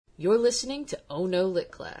You're listening to Oh No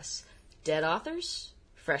Lit Class. Dead authors,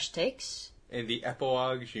 fresh takes, and the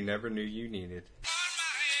epilogues you never knew you needed.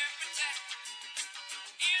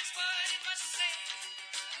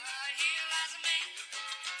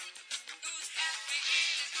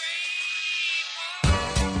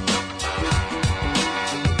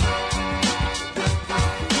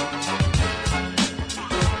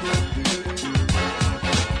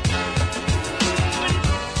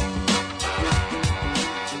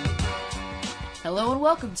 Hello and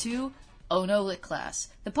welcome to Oh No Lit Class,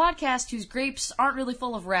 the podcast whose grapes aren't really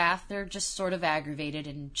full of wrath, they're just sort of aggravated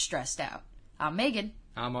and stressed out. I'm Megan.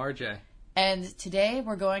 I'm RJ. And today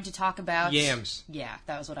we're going to talk about... Yams. Yeah,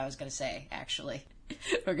 that was what I was going to say, actually.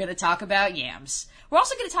 We're going to talk about yams. We're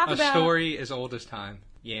also going to talk about... A story as old as time.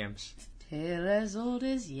 Yams. Tale as old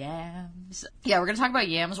as yams. Yeah, we're going to talk about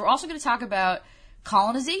yams. We're also going to talk about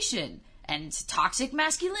colonization and toxic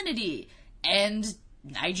masculinity and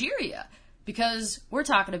Nigeria. Because we're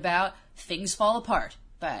talking about Things Fall Apart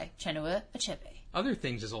by Chinua Achebe. Other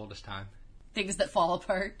things as old as time. Things that fall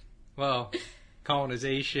apart. Well,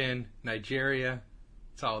 colonization, Nigeria,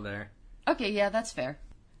 it's all there. Okay, yeah, that's fair.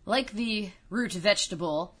 Like the root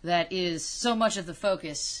vegetable that is so much of the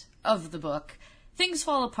focus of the book, Things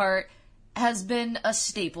Fall Apart has been a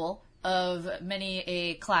staple of many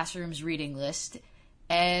a classroom's reading list.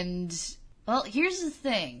 And, well, here's the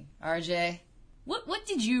thing, RJ. What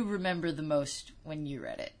did you remember the most when you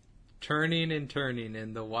read it? Turning and turning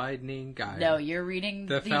in the widening gyre. No, you're reading...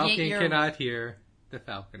 The falcon cannot hear the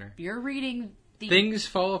falconer. You're reading the... Things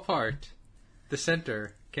fall apart. The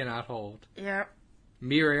center cannot hold. Yeah.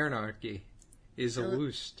 Mere anarchy is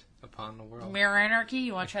loosed upon the world. Mere anarchy?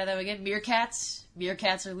 You want to try that again? Meerkats?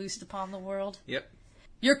 Meerkats are loosed upon the world? Yep.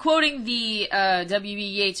 You're quoting the W.B.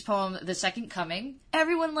 Yeats poem, The Second Coming.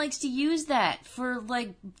 Everyone likes to use that for,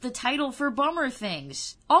 like, the title for bummer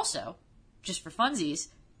things. Also, just for funsies,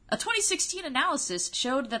 a 2016 analysis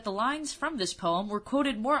showed that the lines from this poem were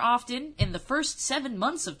quoted more often in the first 7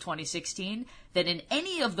 months of 2016 than in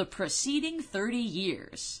any of the preceding 30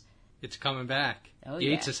 years. It's coming back. Oh,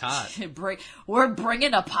 Yeats yeah. is hot. We're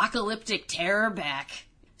bringing apocalyptic terror back.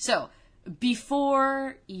 So...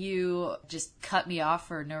 before you just cut me off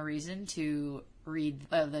for no reason to read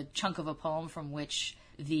the chunk of a poem from which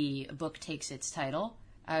the book takes its title,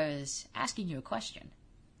 I was asking you a question.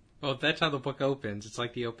 Well, that's how the book opens. It's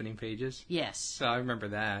like the opening pages. Yes. So I remember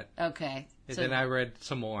that. Okay. And then I read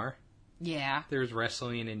some more. Yeah. There was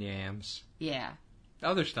wrestling and yams. Yeah.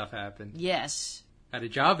 Other stuff happened. Yes. At a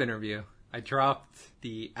job interview, I dropped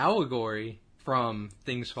the allegory from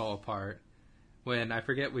Things Fall Apart. When I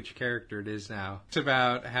forget which character it is now. It's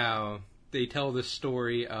about how they tell the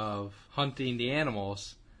story of hunting the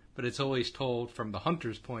animals, but it's always told from the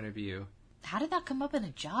hunter's point of view. How did that come up in a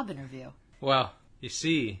job interview? Well, you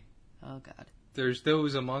see, oh God, there's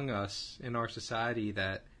those among us in our society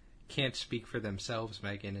that can't speak for themselves,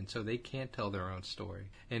 Megan, and so they can't tell their own story.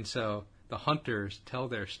 And so the hunters tell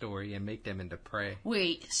their story and make them into prey.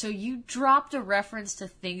 Wait, so you dropped a reference to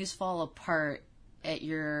Things Fall Apart at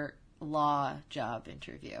your... law job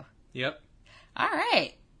interview. Yep. All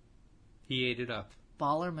right. He ate it up.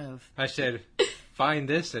 Baller move. I said, find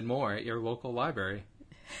this and more at your local library.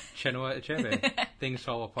 Chinua Achebe. Things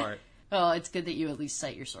Fall Apart. Well, it's good that you at least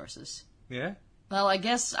cite your sources. Yeah? Well, I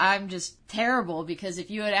guess I'm just terrible, because if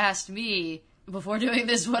you had asked me before doing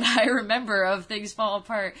this what I remember of Things Fall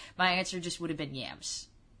Apart, my answer just would have been yams.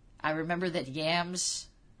 I remember that yams...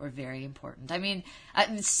 were very important. I mean,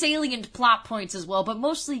 salient plot points as well, but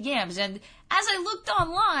mostly yams. And as I looked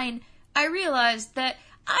online, I realized that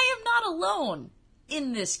I am not alone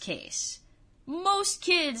in this case. Most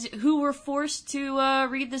kids who were forced to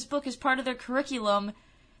read this book as part of their curriculum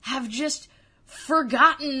have just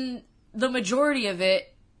forgotten the majority of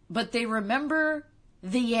it, but they remember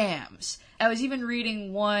the yams. I was even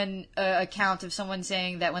reading one account of someone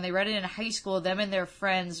saying that when they read it in high school, them and their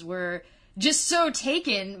friends were... just so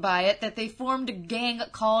taken by it that they formed a gang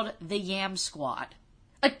called the Yam Squad.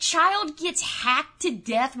 A child gets hacked to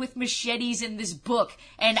death with machetes in this book,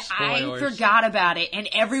 and Spoilers. I forgot about it, and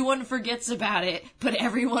everyone forgets about it, but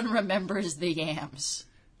everyone remembers the yams.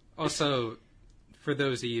 Also, for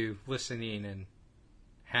those of you listening and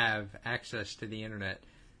have access to the internet,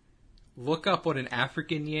 look up what an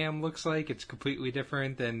African yam looks like. It's completely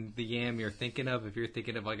different than the yam you're thinking of if you're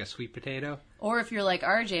thinking of like a sweet potato. Or if you're like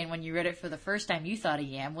RJ and when you read it for the first time you thought a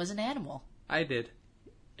yam was an animal. I did.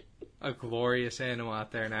 A glorious animal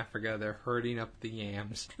out there in Africa. They're herding up the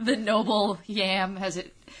yams. The noble yam as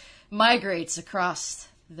it migrates across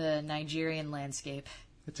the Nigerian landscape.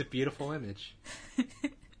 It's a beautiful image.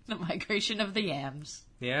 The migration of the yams.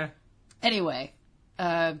 Yeah. Anyway,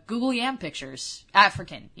 Google yam pictures.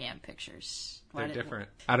 African yam pictures. They're different.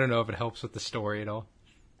 I don't know if it helps with the story at all.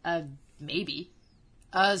 Maybe.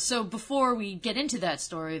 So before we get into that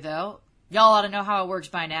story, though, y'all ought to know how it works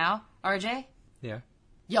by now. RJ? Yeah.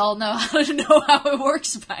 Y'all know how to know how it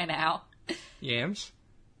works by now. Yams?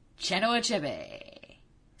 Chinua Achebe.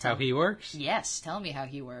 How he works? Yes, tell me how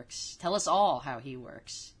he works. Tell us all how he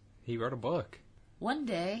works. He wrote a book. One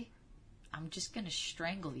day, I'm just gonna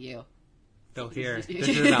strangle you. They'll hear. This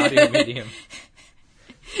is an audio medium.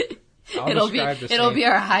 It'll be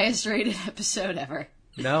our highest rated episode ever.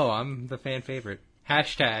 No, I'm the fan favorite.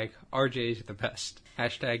 Hashtag RJ's the best.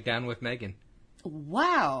 Hashtag down with Megan.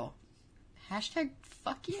 Wow. Hashtag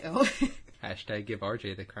fuck you. Hashtag give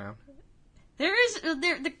RJ the crown.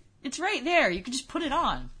 It's right there. You can just put it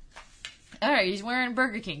on. Alright, he's wearing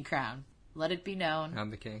Burger King crown. Let it be known.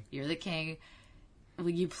 I'm the king. You're the king.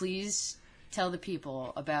 Will you please tell the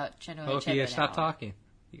people about Chinua Achebe now? Okay, stop talking.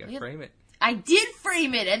 You gotta frame it. I did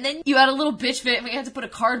frame it, and then you had a little bitch fit, and we had to put a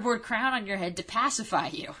cardboard crown on your head to pacify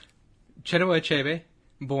you. Chinua Achebe,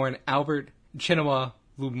 born Albert Chinua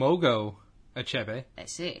Lumogo Achebe. I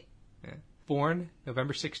see. Yeah. Born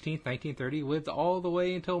November 16th, 1930, lived all the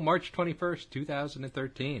way until March 21st,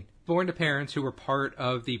 2013. Born to parents who were part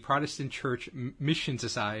of the Protestant Church Mission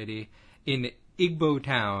Society in Igbo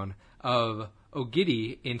town of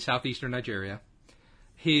Ogidi in southeastern Nigeria.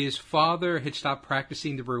 His father had stopped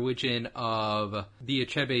practicing the religion of the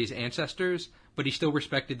Achebe's ancestors, but he still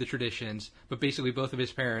respected the traditions. But basically both of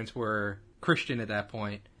his parents were Christian at that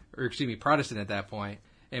point, Protestant at that point.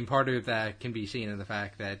 And part of that can be seen in the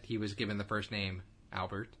fact that he was given the first name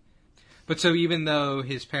Albert. But so even though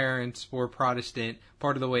his parents were Protestant,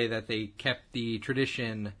 part of the way that they kept the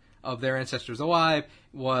tradition of their ancestors alive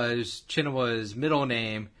was Chinua's middle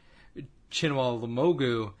name, Chinua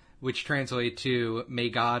Lumogu, which translates to, may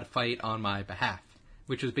God fight on my behalf,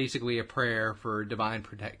 which was basically a prayer for divine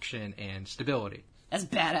protection and stability. That's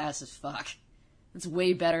badass as fuck. That's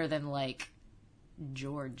way better than, like,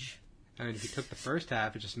 George. I mean, if you took the first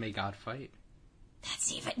half, it's just may God fight.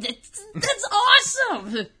 That's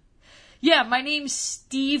awesome! Yeah, my name's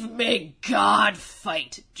Steve May God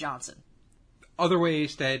Fight Johnson. Other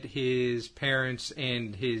ways that his parents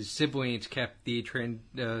and his siblings kept the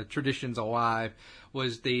traditions alive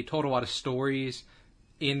was they told a lot of stories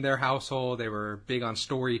in their household. They were big on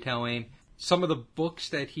storytelling. Some of the books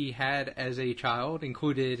that he had as a child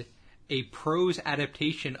included a prose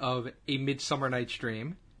adaptation of A Midsummer Night's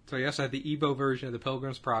Dream. So he also had the Igbo version of The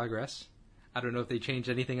Pilgrim's Progress. I don't know if they changed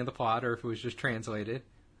anything in the plot or if it was just translated,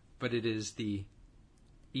 but it is the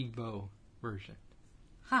Igbo version.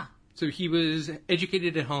 Huh. So he was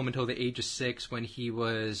educated at home until the age of 6 when he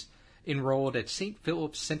was enrolled at St.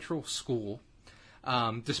 Philip's Central School,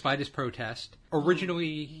 despite his protest.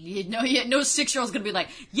 Originally... No 6-year-old's going to be like,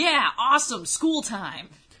 yeah, awesome, school time.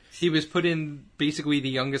 He was put in basically the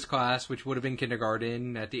youngest class, which would have been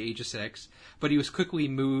kindergarten at the age of 6. But he was quickly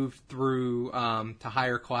moved through to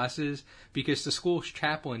higher classes because the school's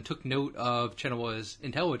chaplain took note of Chinua's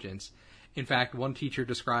intelligence. In fact, one teacher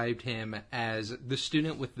described him as the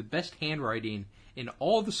student with the best handwriting in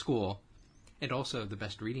all the school and also the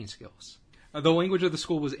best reading skills. The language of the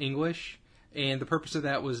school was English, and the purpose of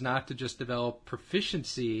that was not to just develop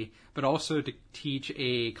proficiency, but also to teach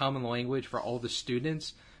a common language for all the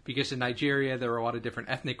students. Because in Nigeria, there were a lot of different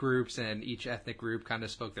ethnic groups, and each ethnic group kind of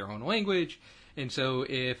spoke their own language. And so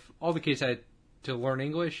if all the kids had to learn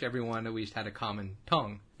English, everyone at least had a common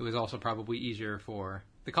tongue. It was also probably easier for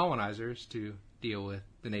the colonizers to deal with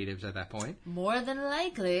the natives at that point. More than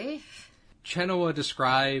likely. Chinua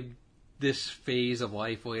described this phase of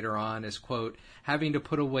life later on as, quote, having to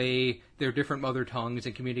put away their different mother tongues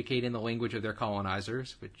and communicate in the language of their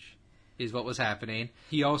colonizers, which is what was happening.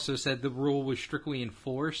 He also said the rule was strictly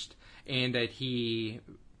enforced and that he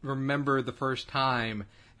remembered the first time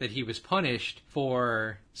that he was punished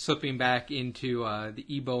for slipping back into the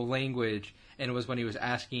Igbo language, and it was when he was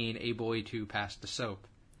asking a boy to pass the soap.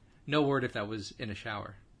 No word if that was in a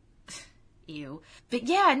shower. Ew. But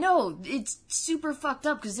yeah, no, it's super fucked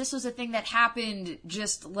up because this was a thing that happened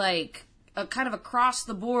just like kind of across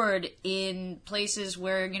the board in places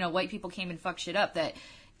where, white people came and fucked shit up. That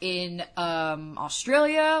in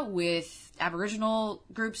Australia with Aboriginal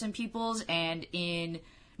groups and peoples, and in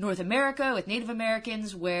North America with Native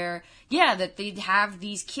Americans, where, that they'd have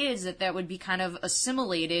these kids that would be kind of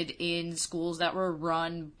assimilated in schools that were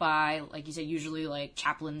run by, like you said, usually like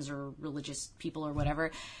chaplains or religious people or whatever.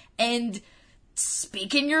 And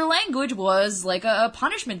speaking your language was like a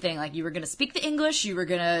punishment thing. Like, you were going to speak the English, you were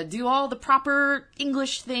going to do all the proper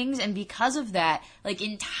English things, and because of that, like,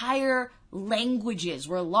 entire languages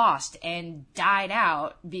were lost and died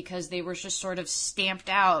out because they were just sort of stamped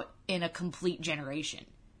out in a complete generation.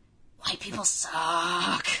 White people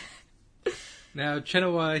suck. Now,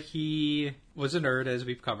 Chenoa, he was a nerd, as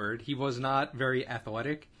we've covered. He was not very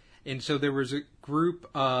athletic. And so there was a group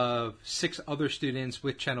of 6 other students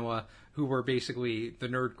with Chenoa who were basically the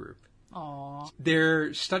nerd group. Aww.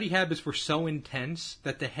 Their study habits were so intense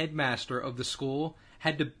that the headmaster of the school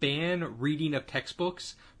had to ban reading of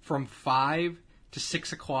textbooks from 5 to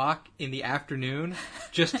 6 o'clock in the afternoon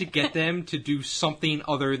just to get them to do something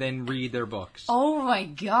other than read their books. Oh my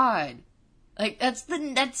god. Like, that's the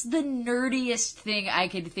nerdiest thing I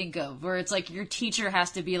could think of, where it's like your teacher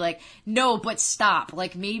has to be like, no, but stop.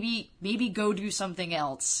 Like, maybe go do something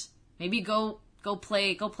else. Maybe go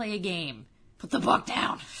play a game. Put the book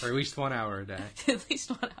down. For at least 1 hour a day. At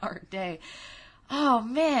least 1 hour a day. Oh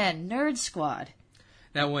man, Nerd Squad.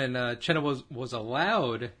 Now, when Chenoa was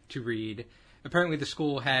allowed to read, apparently the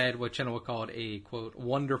school had what Chenoa called a, quote,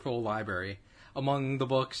 wonderful library. Among the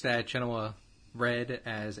books that Chenoa read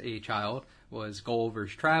as a child was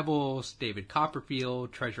Gulliver's Travels, David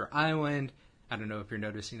Copperfield, Treasure Island. I don't know if you're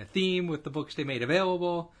noticing a theme with the books they made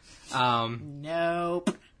available.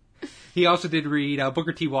 Nope. He also did read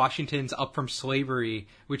Booker T. Washington's Up From Slavery,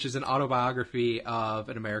 which is an autobiography of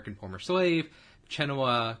an American former slave.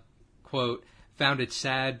 Chenoa, quote, found it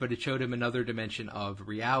sad, but it showed him another dimension of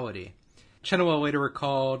reality. Chenoa later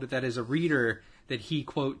recalled that as a reader, that he,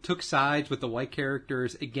 quote, took sides with the white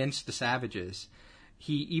characters against the savages.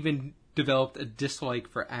 He even developed a dislike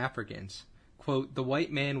for Africans. Quote, the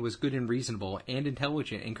white man was good and reasonable and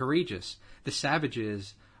intelligent and courageous. The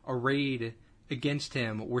savages, arrayed against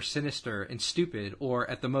him, were sinister and stupid, or,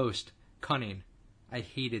 at the most, cunning. I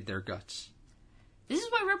hated their guts. This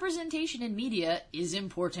is why representation in media is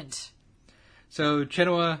important. So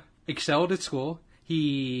Chenoa excelled at school.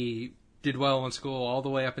 He did well in school all the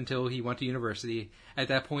way up until he went to university. At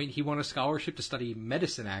that point, he won a scholarship to study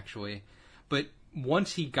medicine, actually. But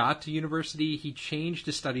once he got to university, he changed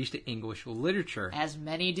his studies to English literature. As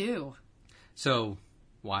many do. So,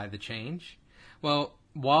 why the change? Well,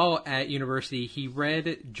 while at university, he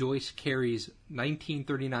read Joyce Carey's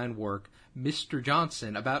 1939 work, Mr.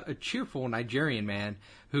 Johnson, about a cheerful Nigerian man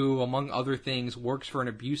who, among other things, works for an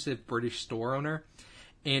abusive British store owner.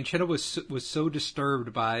 And Chenoa was so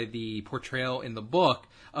disturbed by the portrayal in the book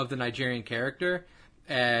of the Nigerian character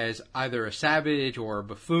as either a savage or a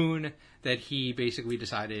buffoon that he basically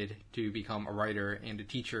decided to become a writer and a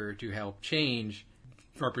teacher to help change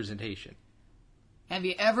representation. Have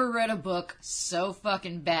you ever read a book so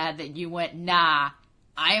fucking bad that you went, nah,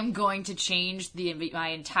 I am going to change my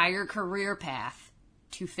entire career path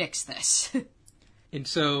to fix this? And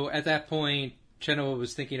so at that point, Chenoa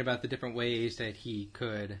was thinking about the different ways that he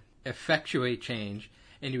could effectuate change,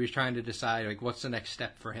 and he was trying to decide, like, what's the next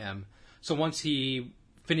step for him. So once he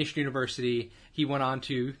finished university, he went on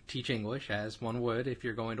to teach English, as one would if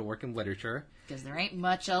you're going to work in literature. Because there ain't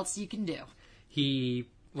much else you can do. He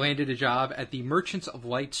landed a job at the Merchants of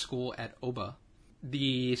Light School at Oba.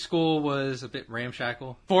 The school was a bit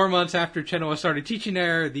ramshackle. 4 months after Chenoa started teaching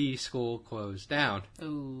there, the school closed down.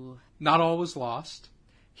 Ooh. Not all was lost.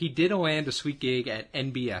 He did land a sweet gig at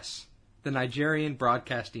NBS, the Nigerian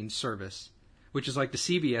Broadcasting Service, which is like the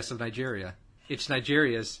CBS of Nigeria. It's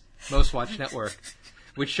Nigeria's most watched network,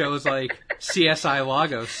 which shows like CSI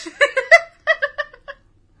Lagos,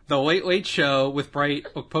 The Late Late Show with Bright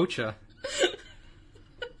Okpocha,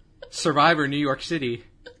 Survivor New York City.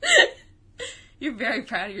 You're very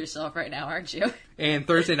proud of yourself right now, aren't you? And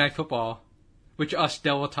Thursday Night Football, which us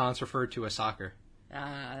dilettantes refer to as soccer.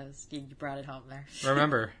 You brought it home there.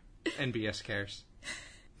 Remember, NBS cares.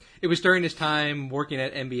 It was during his time working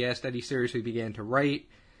at NBS that he seriously began to write.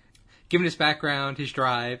 Given his background, his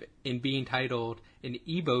drive, in being titled an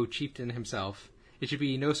Igbo chieftain himself, it should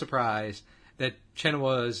be no surprise that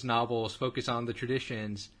Chenoa's novels focus on the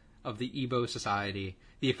traditions of the Igbo society,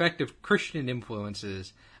 the effect of Christian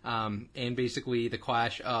influences, and basically the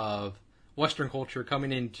clash of Western culture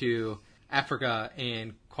coming into Africa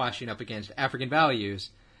and clashing up against African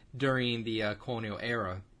values during the colonial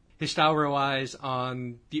era. His style relies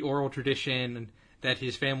on the oral tradition that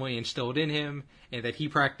his family instilled in him and that he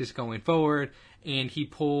practiced going forward, and he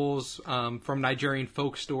pulls from Nigerian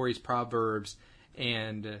folk stories, proverbs,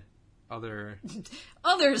 and other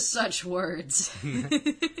such words.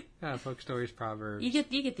 Folk stories, proverbs. You get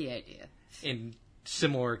the idea. And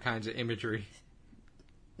similar kinds of imagery.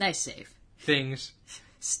 Nice save. Things.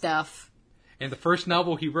 Stuff. And the first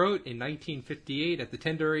novel he wrote in 1958, at the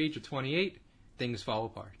tender age of 28, Things Fall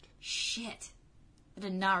Apart. Shit. I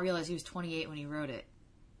did not realize he was 28 when he wrote it.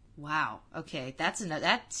 Wow. Okay, that's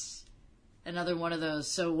Another one of those.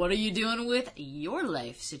 So what are you doing with your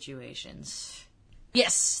life situations?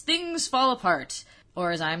 Yes, Things Fall Apart,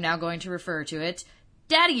 or as I'm now going to refer to it,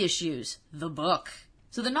 Daddy Issues, the book.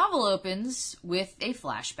 So the novel opens with a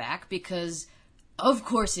flashback because, of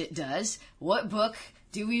course it does. What book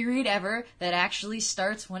do we read ever that actually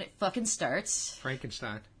starts when it fucking starts?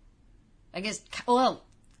 Frankenstein. I guess, well,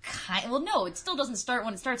 no, it still doesn't start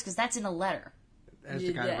when it starts because that's in a letter. As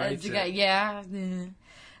the guy writes it. Yeah.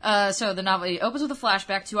 So the novel opens with a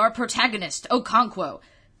flashback to our protagonist, Okonkwo,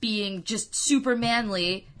 being just super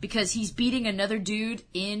manly because he's beating another dude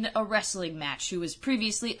in a wrestling match who was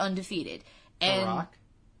previously undefeated. And The Rock?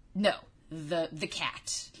 No, the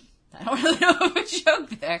cat. I don't really know of a joke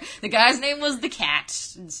there. The guy's name was the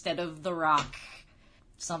Cat instead of the Rock.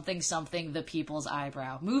 Something, the people's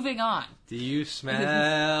eyebrow. Moving on. Do you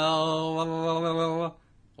smell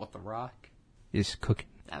what the Rock is cooking?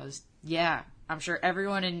 That was, yeah. I'm sure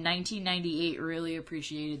everyone in 1998 really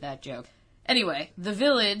appreciated that joke. Anyway, the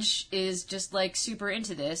village is just, like, super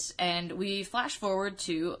into this, and we flash forward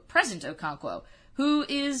to present Okonkwo, who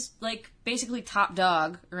is, like, basically top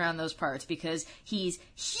dog around those parts because he's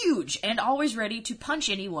huge and always ready to punch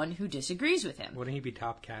anyone who disagrees with him. Wouldn't he be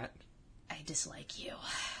top cat? I dislike you.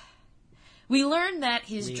 We learn that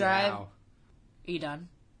his drive... Are you done?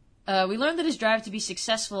 We learn that his drive to be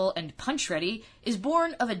successful and punch-ready is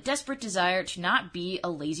born of a desperate desire to not be a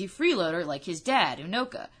lazy freeloader like his dad,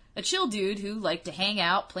 Unoka, a chill dude who liked to hang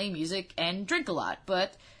out, play music, and drink a lot.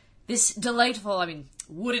 But this delightful,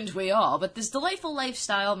 wouldn't we all, but this delightful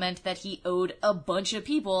lifestyle meant that he owed a bunch of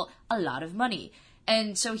people a lot of money.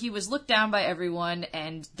 And so he was looked down by everyone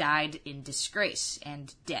and died in disgrace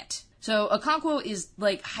and debt. So Okonkwo is,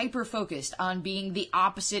 like, hyper-focused on being the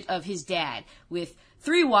opposite of his dad, with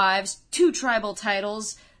 3 wives, 2 tribal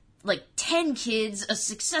titles, like 10 kids, a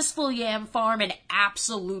successful yam farm, and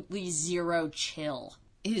absolutely zero chill.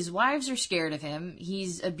 His wives are scared of him.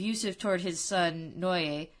 He's abusive toward his son,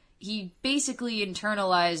 Noye. He basically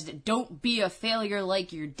internalized don't be a failure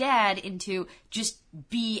like your dad into just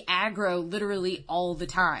be aggro literally all the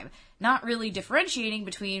time. Not really differentiating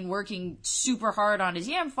between working super hard on his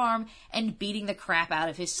yam farm and beating the crap out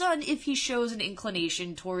of his son if he shows an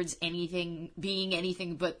inclination towards being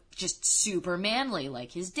anything but just super manly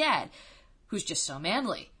like his dad, who's just so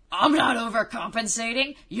manly. I'm not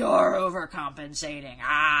overcompensating, you're overcompensating.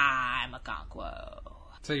 I'm Okonkwo.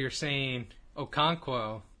 So you're saying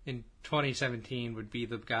Okonkwo in 2017 would be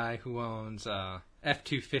the guy who owns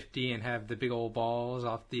F-250 and have the big old balls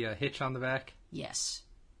off the hitch on the back? Yes.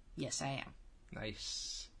 Yes, I am.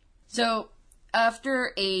 Nice. So,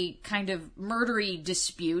 after a kind of murdery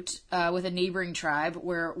dispute with a neighboring tribe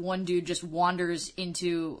where one dude just wanders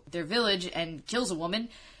into their village and kills a woman,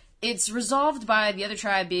 it's resolved by the other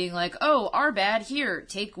tribe being like, oh, our bad, here,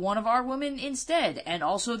 take one of our women instead, and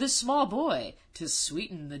also this small boy, to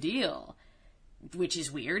sweeten the deal. Which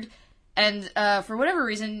is weird. And for whatever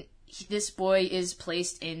reason, this boy is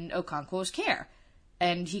placed in Okonkwo's care,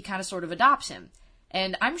 and he kind of sort of adopts him.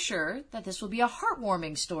 And I'm sure that this will be a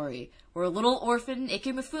heartwarming story, where little orphan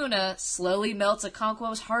Ikemifuna slowly melts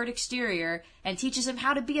Okonkwo's hard exterior and teaches him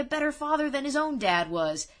how to be a better father than his own dad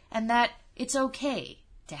was, and that it's okay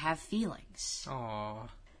to have feelings. Aww.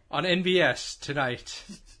 On NBS tonight,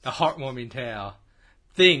 the heartwarming tale.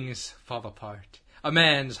 Things fall apart. A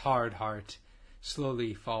man's hard heart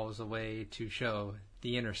slowly falls away to show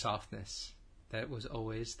the inner softness that was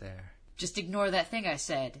always there. Just ignore that thing I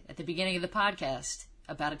said at the beginning of the podcast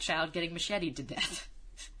about a child getting macheted to death.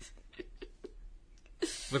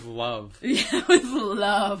 With love. Yeah, with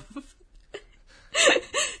love.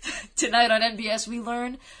 Tonight on NBS we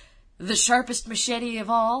learn the sharpest machete of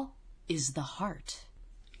all is the heart.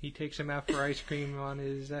 He takes him out for ice cream on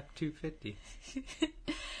his F-250.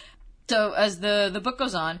 So, as the book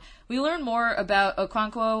goes on, we learn more about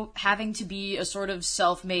Okonkwo having to be a sort of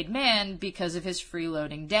self-made man because of his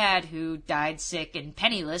freeloading dad, who died sick and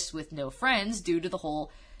penniless with no friends due to the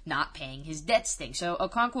whole not paying his debts thing. So,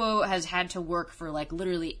 Okonkwo has had to work for, like,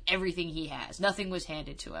 literally everything he has. Nothing was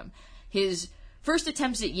handed to him. His first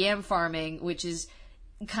attempts at yam farming, which is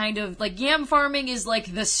kind of, like, yam farming is,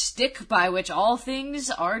 like, the stick by which all things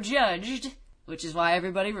are judged, which is why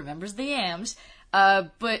everybody remembers the yams.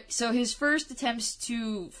 So his first attempts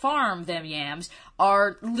to farm them yams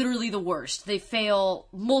are literally the worst. They fail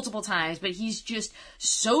multiple times, but he's just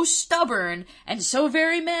so stubborn and so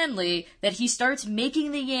very manly that he starts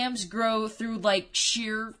making the yams grow through, like,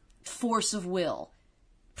 sheer force of will.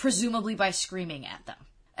 Presumably by screaming at them.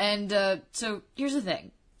 And, so, here's the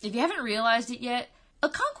thing. If you haven't realized it yet,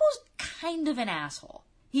 Okonkwo's kind of an asshole.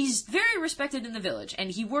 He's very respected in the village,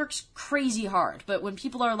 and he works crazy hard, but when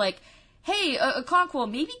people are like, hey, Okonkwo,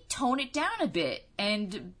 maybe tone it down a bit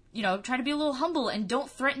and, try to be a little humble and don't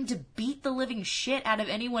threaten to beat the living shit out of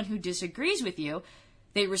anyone who disagrees with you,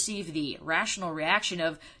 they receive the rational reaction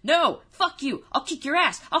of, no, fuck you, I'll kick your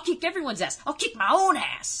ass, I'll kick everyone's ass, I'll kick my own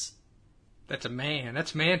ass. That's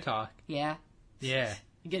man talk. Yeah? Yeah.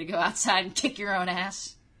 You gonna go outside and kick your own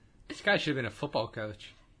ass? This guy should have been a football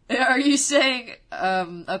coach. Are you saying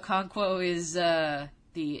Okonkwo is the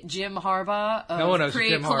Jim Harbaugh of no one knows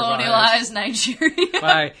pre-colonialized Nigeria?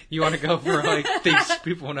 Why? You want to go for things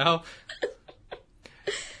people know?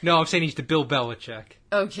 No, I'm saying he's the Bill Belichick.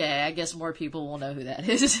 Okay, I guess more people will know who that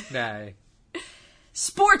is. Nah.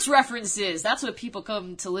 Sports references! That's what people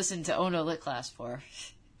come to listen to Ono Lit Class for.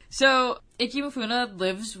 So, Ikemefuna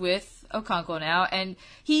lives with Okonkwo now, and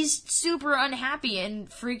he's super unhappy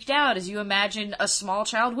and freaked out, as you imagine a small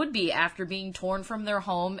child would be after being torn from their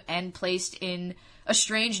home and placed in a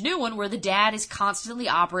strange new one where the dad is constantly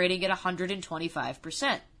operating at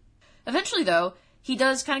 125%. Eventually, though, he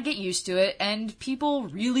does kind of get used to it, and people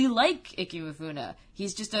really like Ikemefuna.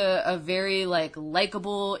 He's just a very,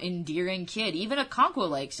 likable, endearing kid. Even Okonkwo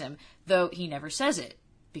likes him, though he never says it,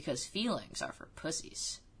 because feelings are for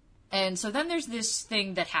pussies. And so then there's this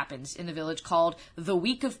thing that happens in the village called the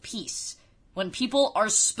Week of Peace, when people are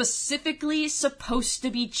specifically supposed to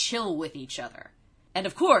be chill with each other. And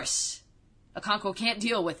of course, Okonkwo can't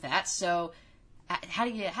deal with that, so how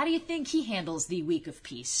do you think he handles the Week of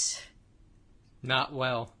Peace? Not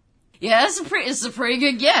well. Yeah, it's a pretty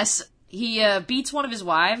good guess. He beats one of his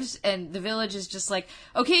wives, and the village is just like,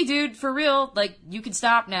 okay, dude, for real, you can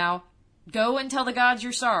stop now. Go and tell the gods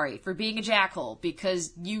you're sorry for being a jackhole,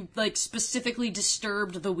 because you, specifically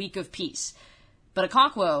disturbed the Week of Peace. But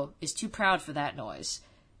Okonkwo is too proud for that noise,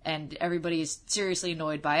 and everybody is seriously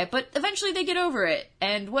annoyed by it, but eventually they get over it,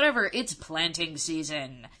 and whatever, it's planting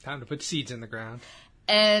season. Time to put seeds in the ground.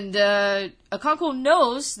 And Okonkwo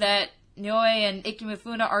knows that Nyoe and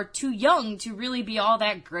Ikemefuna are too young to really be all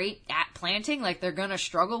that great at planting, they're gonna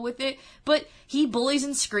struggle with it, but he bullies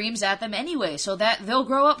and screams at them anyway, so that they'll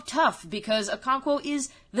grow up tough, because Okonkwo is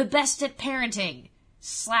the best at parenting,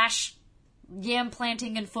 / yam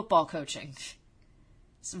planting and football coaching.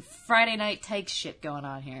 Some Friday Night Tykes shit going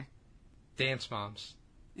on here. Dance moms.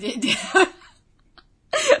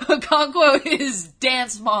 Okonkwo is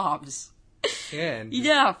dance moms. Yeah.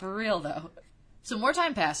 Yeah, for real though. So more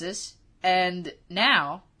time passes, and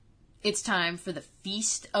now it's time for the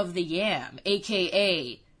Feast of the Yam,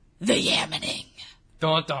 aka the Yammening.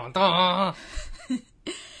 Dun dun dun!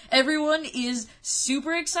 Everyone is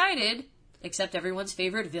super excited, except everyone's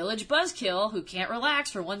favorite village buzzkill, who can't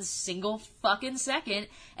relax for one single fucking second,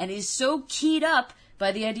 and is so keyed up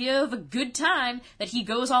by the idea of a good time that he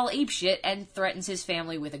goes all apeshit and threatens his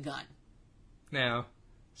family with a gun. Now,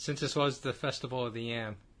 since this was the Festival of the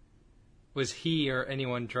Yam, was he or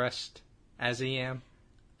anyone dressed as a yam?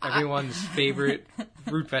 Everyone's favorite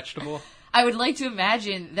root vegetable? I would like to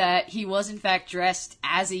imagine that he was in fact dressed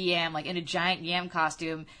as a yam, in a giant yam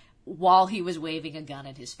costume, while he was waving a gun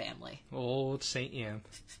at his family. Old Saint Yam.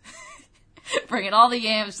 Bringing all the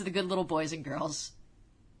yams to the good little boys and girls.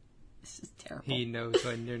 This is terrible. He knows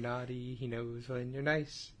when you're naughty, he knows when you're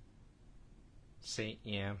nice. Saint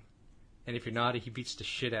Yam. And if you're naughty, he beats the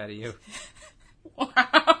shit out of you.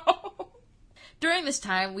 Wow. During this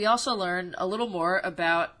time, we also learn a little more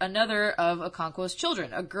about another of Okonkwo's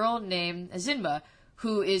children, a girl named Zinma,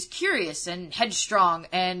 who is curious and headstrong,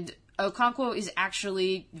 and Okonkwo is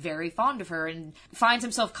actually very fond of her and finds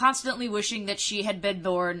himself constantly wishing that she had been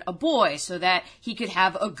born a boy so that he could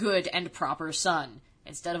have a good and proper son,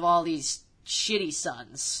 instead of all these shitty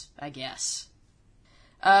sons, I guess.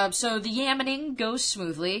 So the yammening goes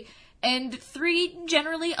smoothly, and 3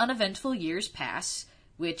 generally uneventful years pass,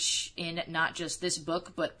 which, in not just this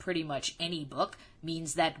book, but pretty much any book,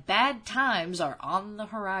 means that bad times are on the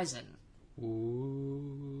horizon.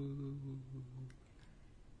 Ooh.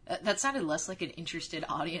 That sounded less like an interested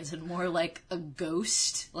audience and more like a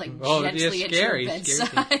ghost, yeah, gently at your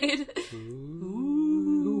bedside. Ooh.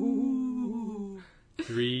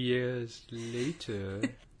 3 years later.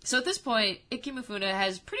 So at this point, Ikemefuna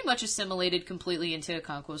has pretty much assimilated completely into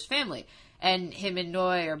Okonkwo's family. And him and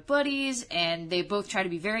Noi are buddies, and they both try to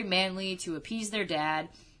be very manly to appease their dad,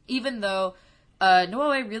 even though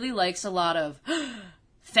Noi really likes a lot of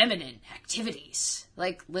feminine activities,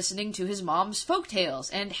 like listening to his mom's folktales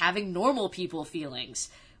and having normal people feelings,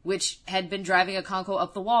 which had been driving Okonkwo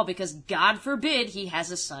up the wall because, God forbid, he has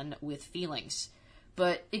a son with feelings.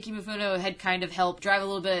 But Ikemefuna had kind of helped drive a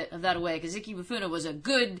little bit of that away, because Ikemefuna was a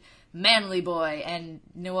good, manly boy, and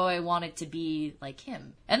Noi wanted to be like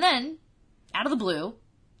him. And then, out of the blue,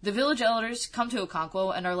 the village elders come to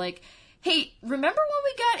Okonkwo and are like, Hey, remember when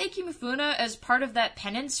we got Ikimifuna as part of that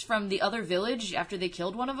penance from the other village after they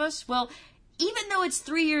killed one of us? Well, even though it's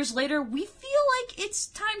 3 years later, we feel like it's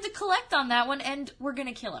time to collect on that one, and we're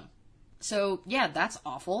gonna kill him. So, yeah, that's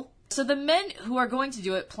awful. So the men who are going to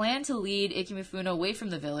do it plan to lead Ikimifuna away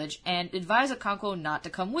from the village and advise Okonkwo not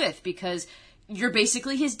to come with, because you're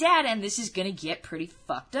basically his dad, and this is gonna get pretty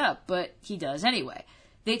fucked up, but he does anyway.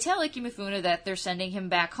 They tell Ikimifuna that they're sending him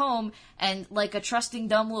back home, and like a trusting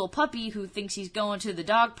dumb little puppy who thinks he's going to the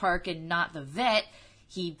dog park and not the vet,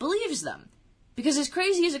 he believes them. Because as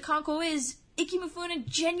crazy as Okonkwo is, Ikimifuna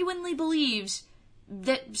genuinely believes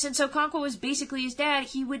that since Okonkwo is basically his dad,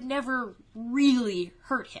 he would never really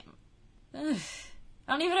hurt him. Ugh.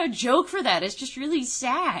 I don't even have a joke for that. It's just really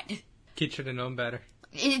sad. Kid should have known better.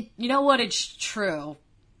 You know what? It's true.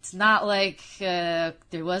 It's not like there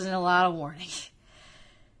wasn't a lot of warning.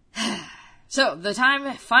 So, the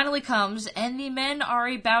time finally comes, and the men are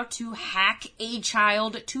about to hack a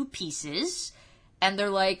child to pieces, and they're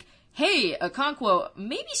like, hey, Okonkwo,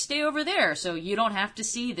 maybe stay over there so you don't have to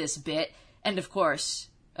see this bit. And of course,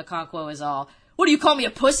 Okonkwo is all, what do you call me,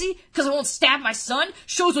 a pussy? Because I won't stab my son?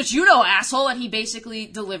 Shows what you know, asshole! And he basically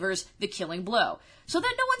delivers the killing blow. So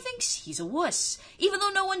that no one thinks he's a wuss, even though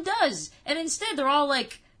no one does. And instead, they're all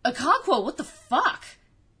like, Okonkwo, what the fuck?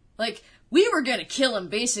 Like, we were gonna kill him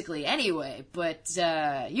basically anyway, but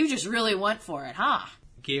you just really went for it, huh?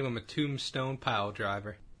 Gave him a tombstone pile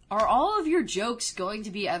driver. Are all of your jokes going to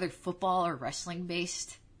be either football or wrestling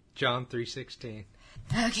based? John 3:16.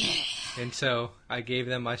 Okay. And so, I gave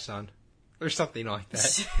them my son. Or something like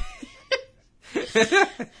that.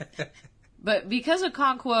 But because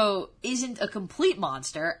Okonkwo isn't a complete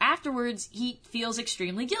monster, afterwards he feels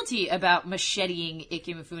extremely guilty about macheteing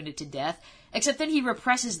Ikimifuna to death, except then he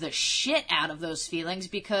represses the shit out of those feelings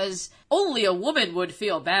because only a woman would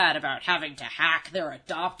feel bad about having to hack their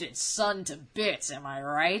adopted son to bits, am I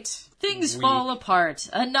right? Things fall apart.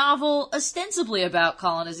 A novel ostensibly about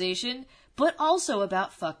colonization, but also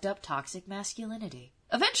about fucked up toxic masculinity.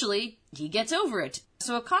 Eventually, he gets over it.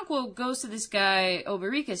 So Okonkwo goes to this guy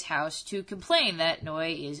Obarika's house to complain that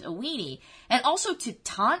Noi is a weenie, and also to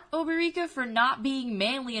taunt Obarika for not being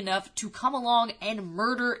manly enough to come along and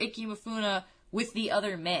murder Ikimifuna with the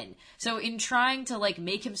other men. So in trying to,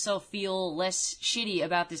 make himself feel less shitty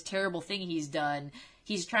about this terrible thing he's done,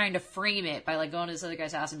 he's trying to frame it by, going to this other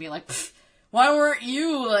guy's house and being like, why weren't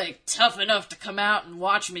you, tough enough to come out and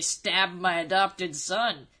watch me stab my adopted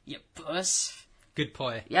son, you puss? Good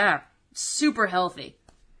play. Yeah, super healthy.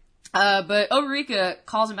 But Obarika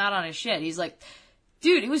calls him out on his shit. He's like,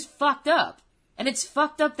 dude, it was fucked up. And it's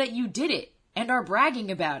fucked up that you did it, and are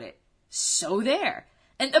bragging about it. So there.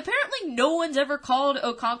 And apparently no one's ever called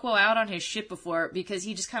Okonkwo out on his shit before, because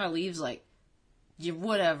he just kind of leaves yeah,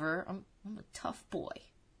 whatever. I'm a tough boy.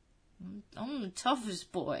 I'm the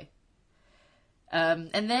toughest boy.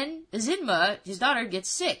 And then Zinma, his daughter, gets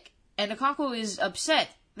sick. And Okonkwo is upset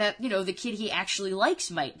that, the kid he actually likes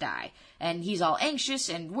might die. And he's all anxious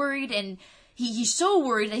and worried, and he's so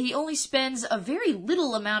worried that he only spends a very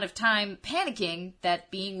little amount of time panicking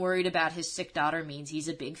that being worried about his sick daughter means he's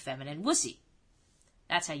a big feminine wussy.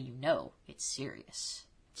 That's how you know it's serious.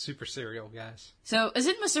 Super serial, guys. So,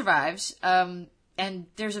 Azidma survives, and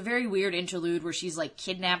there's a very weird interlude where she's,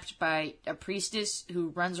 kidnapped by a priestess who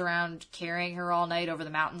runs around carrying her all night over the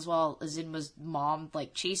mountains while Azidma's mom,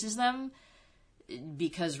 chases them.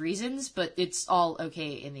 Because reasons, but it's all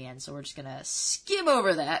okay in the end, so we're just gonna skim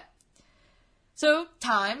over that. So,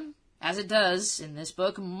 time, as it does in this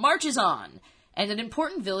book, marches on, and an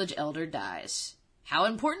important village elder dies. How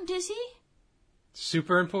important is he?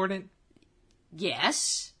 Super important?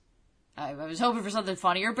 Yes. I was hoping for something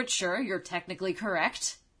funnier, but sure, you're technically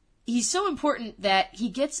correct. He's so important that he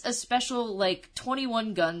gets a special,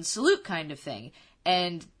 21-gun salute kind of thing,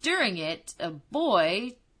 and during it, a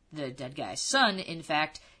boy, the dead guy's son, in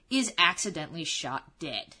fact, is accidentally shot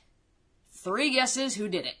dead. 3 guesses who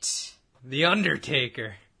did it. The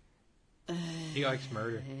Undertaker. He likes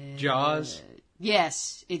murder. Jaws?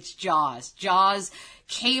 Yes, it's Jaws. Jaws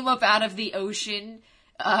came up out of the ocean,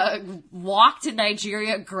 walked to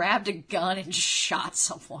Nigeria, grabbed a gun, and shot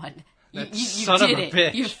someone. You son did of a it.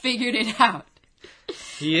 bitch. You figured it out.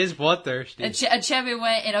 He is bloodthirsty. And Chebe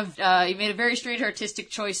went he made a very strange artistic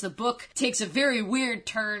choice. The book takes a very weird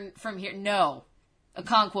turn from here. No.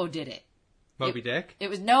 Okonkwo did it. Moby Dick? It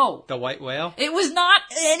was, no. The white whale? It was not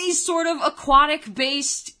any sort of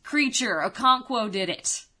aquatic-based creature. Okonkwo did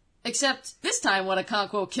it. Except, this time when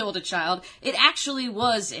Okonkwo killed a child, it actually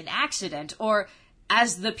was an accident, or,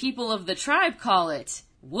 as the people of the tribe call it,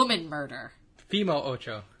 woman murder. Female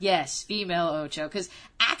Ocho. Yes, female Ocho, because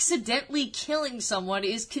accidentally killing someone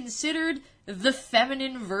is considered the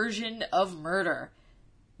feminine version of murder.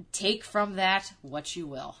 Take from that what you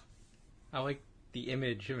will. I like the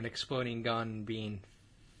image of an exploding gun being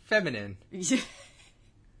feminine. Yeah,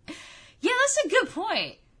 that's a good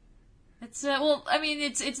point. It's well, I mean,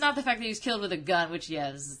 it's not the fact that he was killed with a gun, which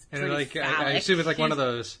is And pretty like phallic. I assume it's like one of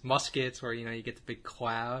those muskets where you get the big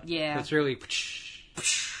cloud. Yeah. It's really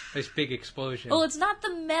this big explosion. Well, it's not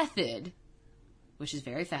the method, which is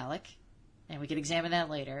very phallic, and we can examine that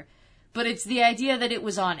later. But it's the idea that it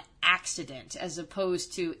was on accident as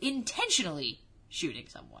opposed to intentionally shooting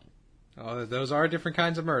someone. Oh, those are different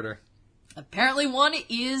kinds of murder. Apparently, one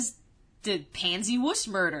is the Pansy Wuss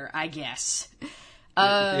murder, I guess.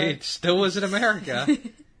 It still was in America. They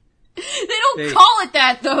don't call it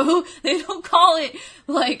that, though. They don't call it,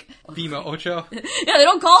 like... Female Ocho? Yeah, they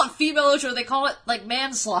don't call it female Ocho. They call it, like,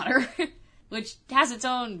 manslaughter. Which has its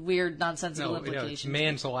own weird, nonsensical implications. It's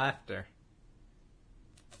man's laughter.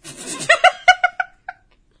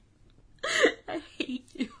 I hate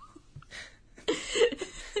you.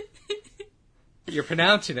 You're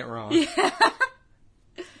pronouncing it wrong. Yeah.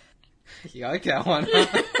 You like that one,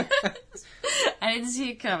 huh? I didn't see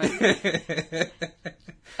it coming.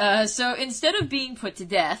 So instead of being put to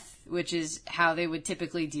death, which is how they would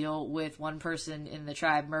typically deal with one person in the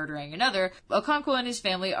tribe murdering another, Okonkwo and his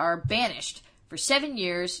family are banished for 7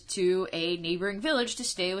 years to a neighboring village to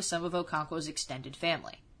stay with some of Okonkwo's extended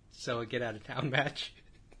family. So a get-out-of-town match.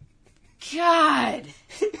 God!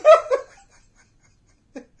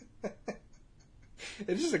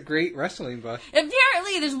 It is a great wrestling book.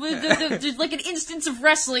 Apparently, there's like an instance of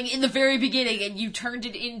wrestling in the very beginning, and you turned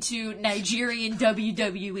it into Nigerian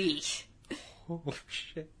WWE. Oh,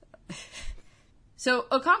 shit. So,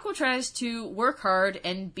 Okonkwo tries to work hard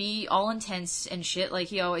and be all intense and shit like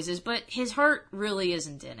he always is, but his heart really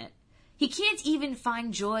isn't in it. He can't even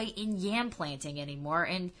find joy in yam planting anymore,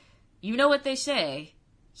 and you know what they say.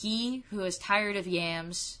 He who is tired of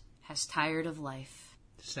yams has tired of life.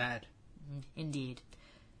 Sad. Indeed.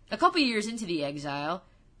 A couple years into the exile,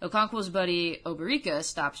 Okonkwo's buddy Obarika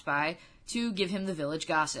stops by to give him the village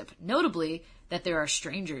gossip, notably that there are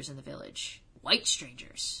strangers in the village, white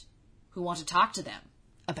strangers, who want to talk to them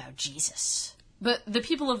about Jesus. But the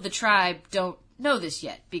people of the tribe don't know this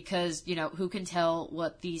yet, because, who can tell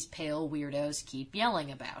what these pale weirdos keep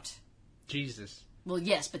yelling about? Jesus. Well,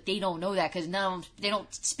 yes, but they don't know that because they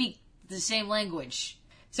don't speak the same language.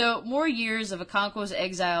 So, more years of Okonkwo's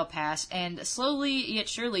exile pass, and slowly yet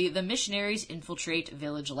surely, the missionaries infiltrate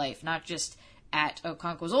village life. Not just at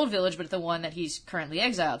Okonkwo's old village, but at the one that he's currently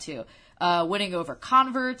exiled to. Winning over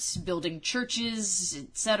converts, building churches,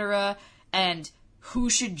 etc. And who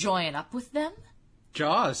should join up with them?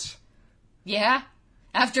 Jaws. Yeah.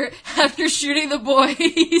 After shooting the boy,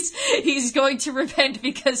 he's going to repent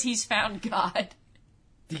because he's found God.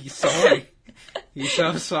 He's sorry. He's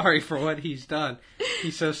so sorry for what he's done.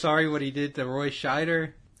 He's so sorry what he did to Roy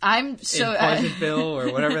Scheider. I'm so in Pleasantville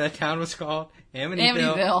or whatever that town was called,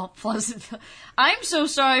 Amityville, Pleasantville. I'm so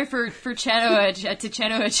sorry for Chenoweth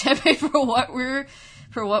Achebe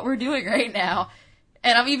for what we're doing right now,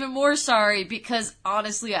 and I'm even more sorry because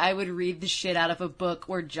honestly, I would read the shit out of a book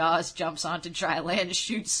where Jaws jumps onto dry land,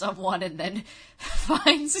 shoots someone, and then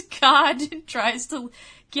finds God and tries to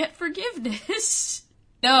get forgiveness.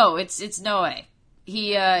 No, it's Noe.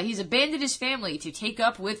 He's abandoned his family to take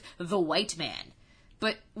up with the white man.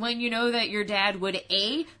 But when you know that your dad would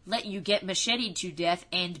A, let you get macheted to death,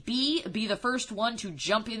 and B, be the first one to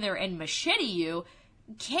jump in there and machete you,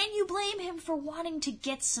 can you blame him for wanting to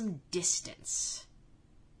get some distance?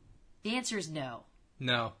 The answer is no.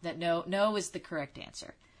 No. That no is the correct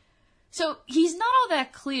answer. So, he's not all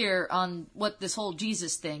that clear on what this whole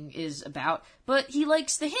Jesus thing is about, but he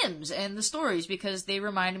likes the hymns and the stories because they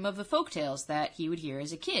remind him of the folktales that he would hear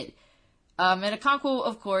as a kid. And Okonkwo,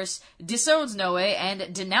 of course, disowns Noe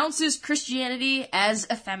and denounces Christianity as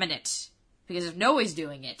effeminate. Because if Noe's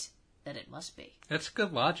doing it, then it must be. That's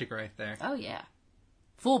good logic right there. Oh, yeah.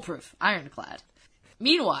 Foolproof. Ironclad.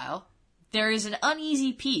 Meanwhile, there is an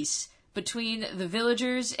uneasy peace between the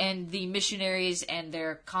villagers and the missionaries and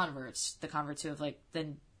their converts. The converts who have,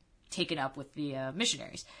 then taken up with the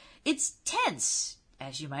missionaries. It's tense,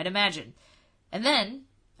 as you might imagine. And then,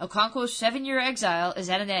 Okonkwo's 7-year exile is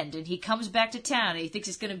at an end, and he comes back to town, and he thinks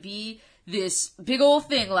it's going to be this big old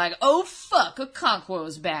thing like, oh fuck,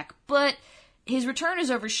 Okonkwo's back. But his return is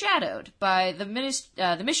overshadowed by the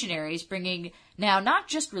missionaries bringing now not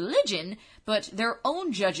just religion, but their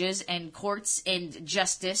own judges and courts and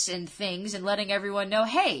justice and things, and letting everyone know,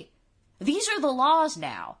 hey, these are the laws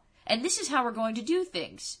now, and this is how we're going to do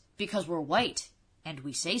things. because we're white, and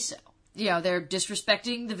we say so. You know, they're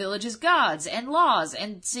disrespecting the village's gods and laws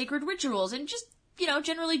and sacred rituals and just, you know,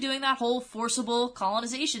 generally doing that whole forcible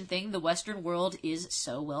colonization thing the Western world is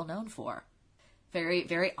so well known for. Very,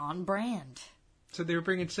 very on brand. So they were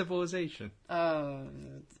bringing civilization.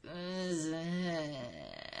 The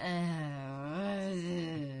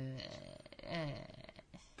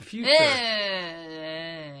future.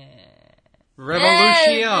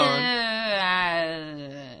 Revolution.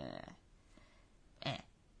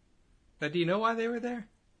 Now, do you know why they were there?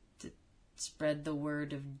 To spread the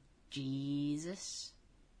word of Jesus.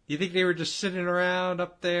 You think they were just sitting around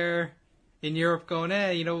up there in Europe going,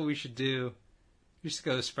 hey, you know what we should do? We should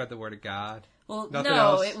go spread the word of God. Well, Nothing no,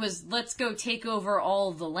 else? it was, let's go take over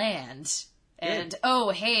all the land. And,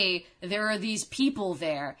 oh, hey, there are these people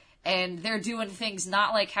there. And they're doing things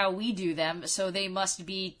not like how we do them, so they must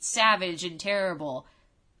be savage and terrible.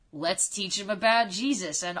 Let's teach them about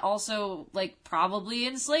Jesus and also, like, probably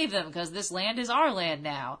enslave them, because this land is our land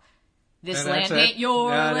now. This land ain't your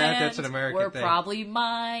land. That's an American We're thing. probably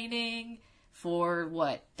mining for,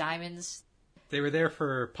 what, diamonds? They were there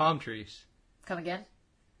for palm trees. Come again?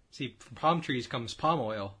 See, from palm trees comes palm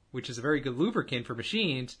oil, which is a very good lubricant for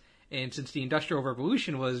machines, and since the Industrial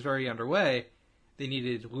Revolution was very underway, they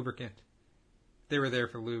needed lubricant. They were there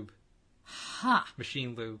for lube. Huh.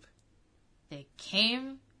 Machine lube. They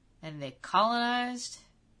came and they colonized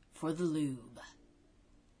for the lube.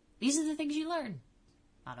 These are the things you learn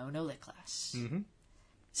on Oh No Lit class. Mm-hmm.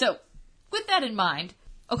 So, with that in mind,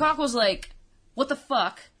 Okonkwo's like, what the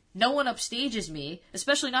fuck? No one upstages me,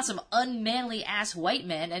 especially not some unmanly ass white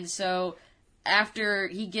men, and so after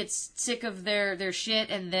he gets sick of their shit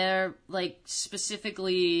and they're, like,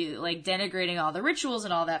 specifically, like, denigrating all the rituals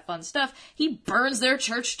and all that fun stuff, he burns their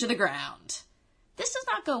church to the ground. This does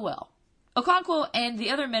not go well. Okonkwo and the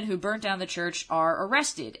other men who burnt down the church are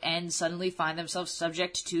arrested and suddenly find themselves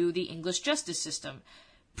subject to the English justice system,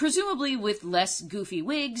 presumably with less goofy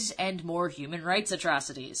wigs and more human rights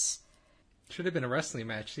atrocities. Should have been a wrestling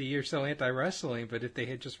match. See, you're so anti-wrestling, but if they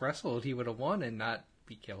had just wrestled, he would have won and not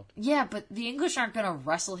be killed. Yeah, but the English aren't gonna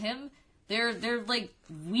wrestle him. They're like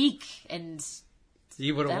weak and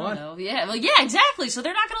He would I have don't won. know. Yeah, well, yeah, exactly. So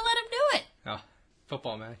they're not gonna let him do it. Oh,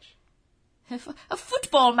 football match. A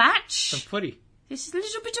football match. Some footy. It's a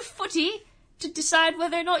little bit of footy to decide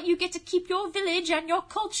whether or not you get to keep your village and your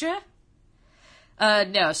culture.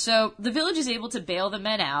 No. So the village is able to bail the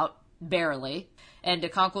men out barely, and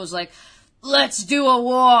Okonkwo's like, let's do a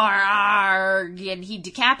war, arg! And he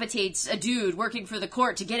decapitates a dude working for the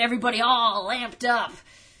court to get everybody all lamped up.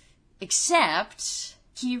 Except,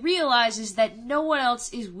 he realizes that no one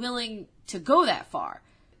else is willing to go that far.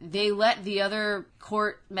 They let the other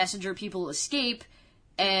court messenger people escape,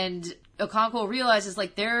 and Okonkwo realizes,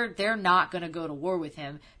 like, they're not gonna go to war with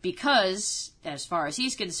him, because, as far as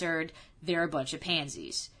he's concerned, they're a bunch of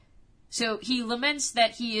pansies. So he laments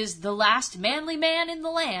that he is the last manly man in the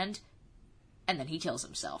land, and then he kills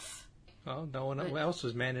himself. Well, no one else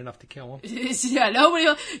was man enough to kill him. Yeah, nobody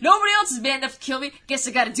else is man enough to kill me. Guess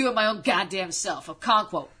I gotta do it my own goddamn self.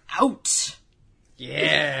 Okonkwo, out!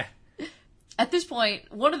 Yeah! At this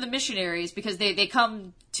point, one of the missionaries, because they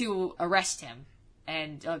come to arrest him,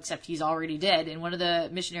 and except he's already dead, and one of the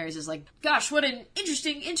missionaries is like, gosh, what an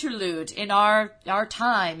interesting interlude in our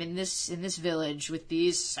time in this village with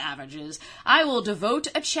these savages. I will devote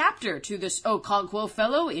a chapter to this Okonkwo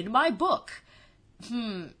fellow in my book.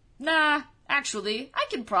 Nah, actually, I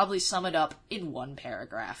can probably sum it up in one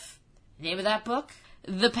paragraph. Name of that book?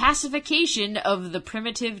 The Pacification of the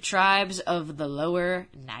Primitive Tribes of the Lower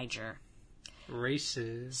Niger.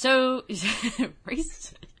 Racist. So,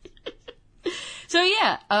 racist. So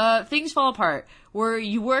yeah, things fall apart, where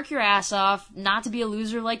you work your ass off not to be a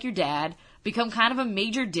loser like your dad, become kind of a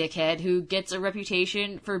major dickhead who gets a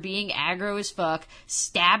reputation for being aggro as fuck,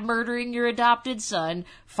 stab murdering your adopted son,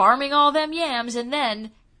 farming all them yams, and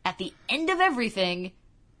then, at the end of everything,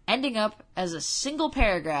 ending up as a single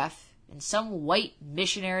paragraph in some white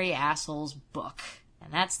missionary asshole's book.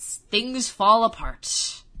 And that's Things Fall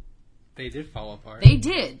Apart. They did fall apart. They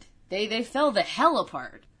did. They fell the hell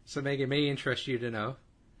apart. So, Meg, it may interest you to know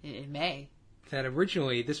It may. that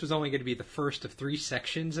originally this was only going to be the first of 3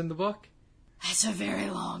 sections in the book. That's a very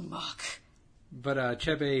long book. But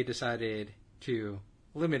Chebe decided to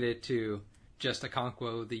limit it to just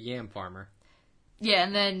Okonkwo, the yam farmer. Yeah,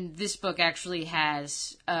 and then this book actually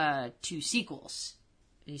has 2 sequels.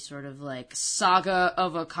 A sort of like saga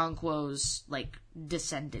of Okonkwo's like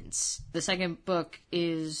descendants. The second book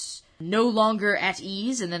is No Longer at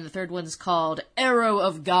Ease, and then the third one's called Arrow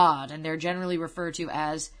of God, and they're generally referred to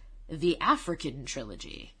as the African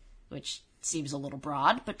Trilogy, which seems a little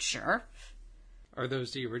broad, but sure. Are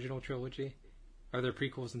those the original trilogy? Are there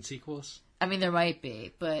prequels and sequels? I mean, there might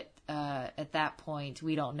be, but at that point,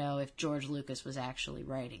 we don't know if George Lucas was actually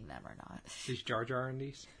writing them or not. Is Jar Jar in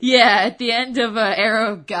these? Yeah, at the end of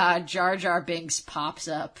Arrow of God, Jar Jar Binks pops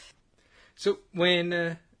up. So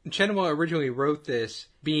when Chenoweth originally wrote this,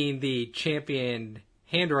 being the champion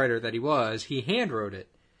handwriter that he was, he handwrote it,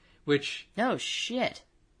 which... Oh, shit.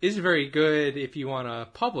 Isn't very good if you want to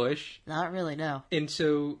publish. Not really, no. And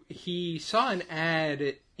so he saw an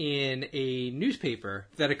ad in a newspaper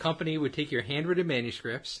that a company would take your handwritten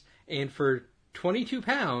manuscripts, and for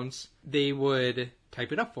 £22, they would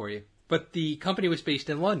type it up for you. But the company was based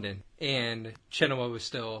in London, and Chenoweth was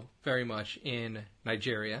still very much in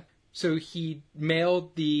Nigeria. So he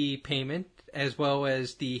mailed the payment as well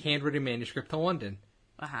as the handwritten manuscript to London.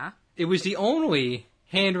 Uh-huh. It was the only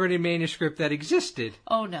handwritten manuscript that existed.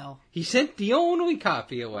 Oh, no. He sent the only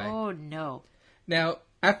copy away. Oh, no. Now,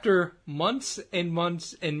 after months and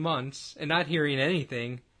months and months and not hearing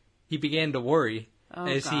anything, he began to worry.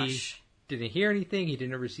 As gosh. He didn't hear anything, he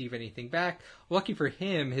didn't receive anything back. Lucky for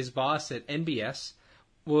him, his boss at NBS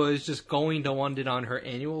was just going to London on her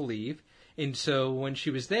annual leave. And so when she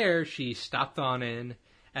was there, she stopped on in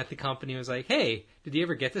at the company and was like, hey, did you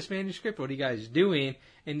ever get this manuscript? What are you guys doing?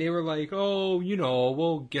 And they were like, oh,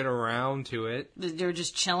 we'll get around to it. They were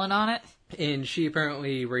just chilling on it? And she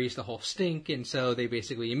apparently raised the whole stink, and so they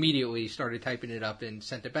basically immediately started typing it up and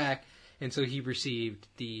sent it back. And so he received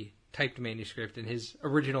the typed manuscript and his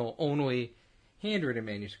original only handwritten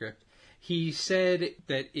manuscript. He said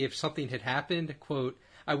that if something had happened, quote,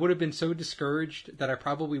 I would have been so discouraged that I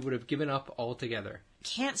probably would have given up altogether.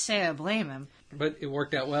 Can't say I blame him. But it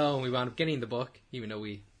worked out well, and we wound up getting the book, even though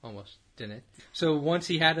we almost didn't. So once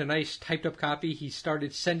he had a nice typed up copy, he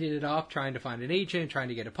started sending it off, trying to find an agent, trying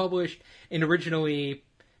to get it published. And originally,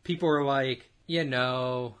 people were like,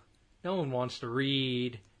 no one wants to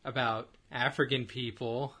read about African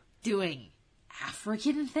people. Doing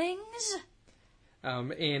African things?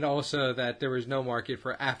 And also that there was no market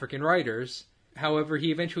for African writers. However,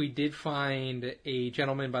 he eventually did find a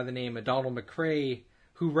gentleman by the name of Donald McCrae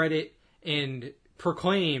who read it and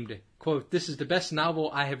proclaimed, quote, this is the best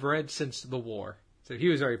novel I have read since the war. So he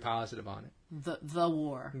was very positive on it. The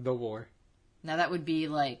war. The war. Now that would be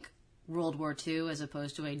like World War II as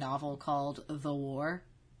opposed to a novel called The War?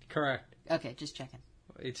 Correct. Okay, just checking.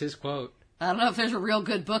 It's his quote. I don't know if there's a real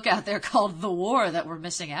good book out there called The War that we're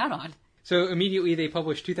missing out on. So immediately they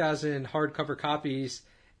published 2,000 hardcover copies,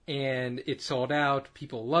 and it sold out.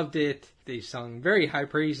 People loved it. They sung very high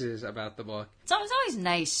praises about the book. It's always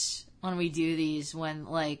nice when we do these when,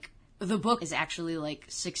 like, the book is actually, like,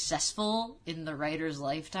 successful in the writer's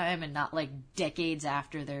lifetime and not, like, decades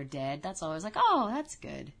after they're dead. That's always like, oh, that's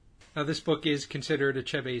good. Now, this book is considered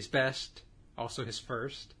Achebe's best, also his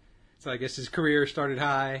first. So I guess his career started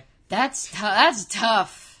high. That's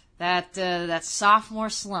tough. That sophomore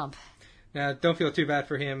slump. Now, don't feel too bad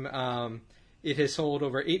for him. It has sold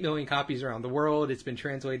over 8 million copies around the world. It's been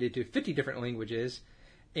translated to 50 different languages.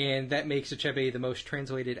 And that makes Achebe the most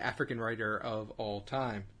translated African writer of all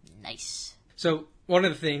time. Nice. So, one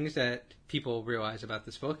of the things that people realize about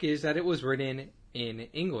this book is that it was written in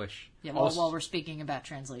English. Yeah, while we're speaking about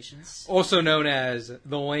translations. Also known as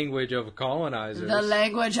the language of colonizers. The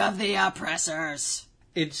language of the oppressors.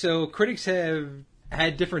 And so, critics have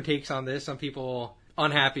had different takes on this. Some people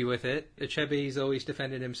unhappy with it. Achebe's always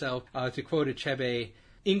defended himself. To quote Achebe,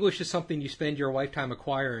 English is something you spend your lifetime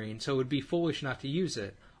acquiring, so it would be foolish not to use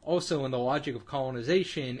it. Also, in the logic of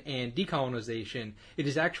colonization and decolonization, it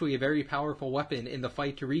is actually a very powerful weapon in the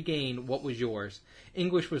fight to regain what was yours.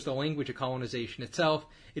 English was the language of colonization itself.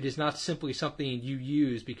 It is not simply something you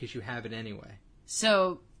use because you have it anyway.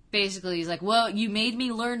 So, basically, he's like, well, you made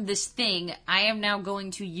me learn this thing. I am now going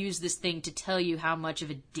to use this thing to tell you how much of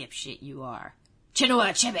a dipshit you are. Chinua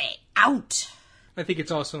Achebe, out! I think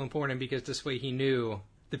it's also important because this way he knew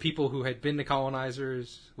the people who had been the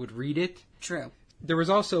colonizers would read it. True. There was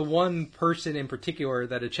also one person in particular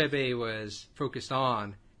that Achebe was focused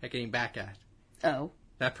on at getting back at. Oh.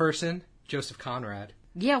 That person, Joseph Conrad.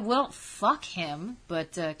 Yeah, well, fuck him,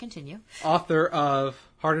 but continue. Author of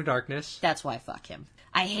Heart of Darkness. That's why fuck him.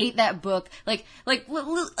 I hate that book.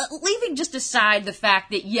 Leaving just aside the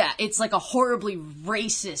fact that, yeah, it's like a horribly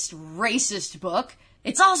racist book.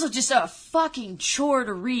 It's also just a fucking chore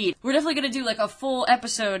to read. We're definitely going to do like a full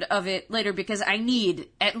episode of it later because I need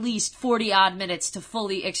at least 40 odd minutes to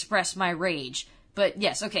fully express my rage. But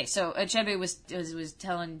yes, okay, so Achebe was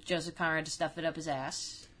telling Joseph Conrad to stuff it up his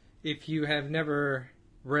ass. If you have never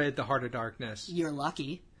read The Heart of Darkness, you're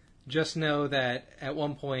lucky. Just know that at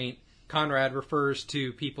one point Conrad refers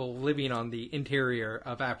to people living on the interior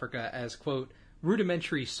of Africa as, quote,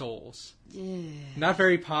 rudimentary souls. Yeah. Not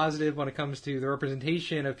very positive when it comes to the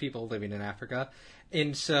representation of people living in Africa.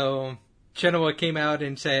 And so Chenoweth came out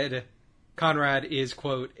and said Conrad is,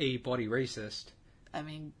 quote, a bloody racist. I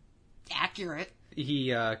mean, accurate.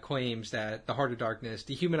 He claims that The Heart of Darkness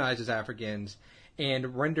dehumanizes Africans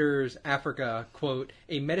and renders Africa, quote,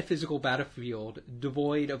 a metaphysical battlefield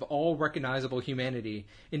devoid of all recognizable humanity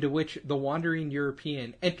into which the wandering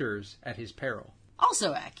European enters at his peril.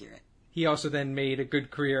 Also accurate. He also then made a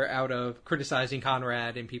good career out of criticizing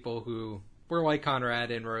Conrad and people who were like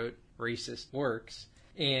Conrad and wrote racist works.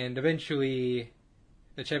 And eventually,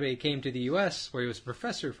 Achebe came to the U.S., where he was a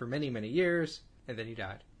professor for many, many years, and then he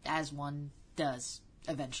died. As one does,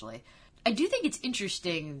 eventually. I do think it's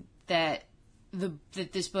interesting that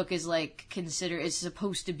that this book is is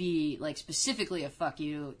supposed to be specifically a fuck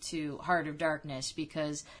you to Heart of Darkness,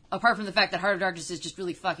 because apart from the fact that Heart of Darkness is just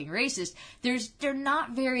really fucking racist, they're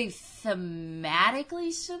not very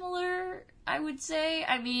thematically similar, I would say.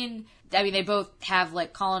 I mean they both have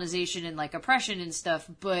colonization and oppression and stuff,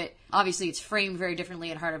 but obviously it's framed very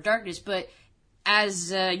differently in Heart of Darkness. But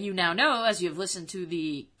as you now know, as you have listened to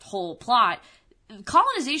the whole plot,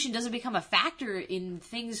 colonization doesn't become a factor in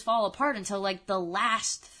Things Fall Apart until the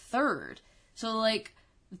last third. So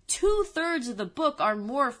 2/3 of the book are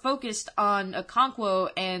more focused on Okonkwo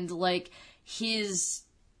and his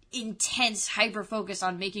intense hyper focus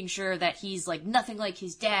on making sure that he's nothing like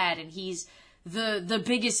his dad and he's the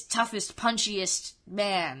biggest, toughest, punchiest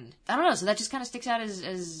man. I don't know, so that just kind of sticks out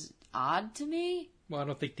as odd to me. Well, I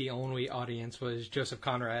don't think the only audience was Joseph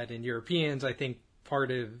Conrad and Europeans. I think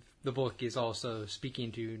part of the book is also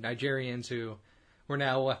speaking to Nigerians who were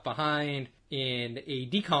now left behind in a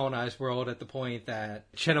decolonized world at the point that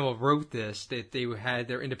Chenoweth wrote this, that they had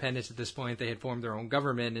their independence at this point, they had formed their own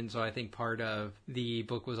government, and so I think part of the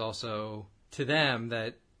book was also to them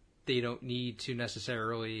that they don't need to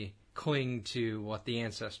necessarily cling to what the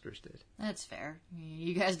ancestors did. That's fair.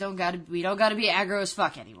 We don't gotta be aggro as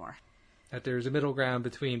fuck anymore. That there's a middle ground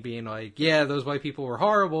between being yeah, those white people were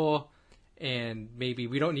horrible, and maybe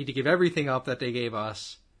we don't need to give everything up that they gave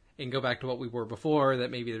us and go back to what we were before, that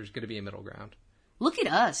maybe there's going to be a middle ground. Look at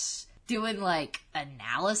us doing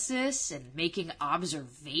analysis and making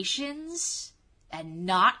observations and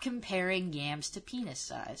not comparing yams to penis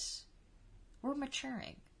size. We're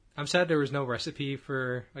maturing. I'm sad there was no recipe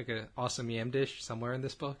for an awesome yam dish somewhere in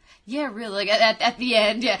this book. Yeah, really. At the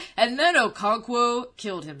end, yeah. And then Okonkwo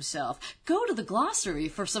killed himself. Go to the glossary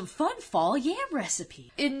for some fun fall yam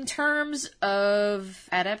recipe. In terms of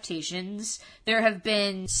adaptations, there have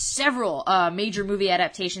been several major movie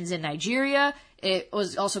adaptations in Nigeria. It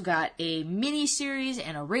was also got a mini-series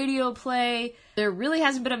and a radio play. There really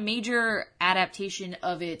hasn't been a major adaptation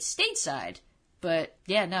of it stateside. But,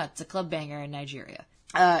 yeah, no, it's a club banger in Nigeria.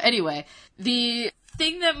 Anyway, the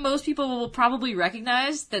thing that most people will probably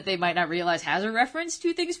recognize that they might not realize has a reference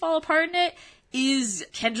to Things Fall Apart in it is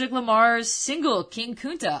Kendrick Lamar's single, King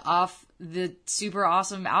Kunta, off the super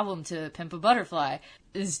awesome album To Pimp a Butterfly.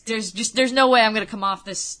 There's no way I'm gonna come off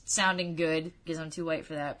this sounding good, because I'm too white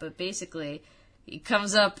for that, but basically, he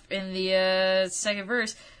comes up in the second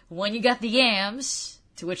verse, when you got the yams,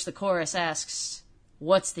 to which the chorus asks,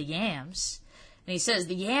 what's the yams? And he says,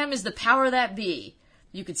 the yam is the power that be.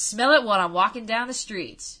 You could smell it when I'm walking down the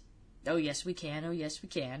streets. Oh, yes, we can. Oh, yes, we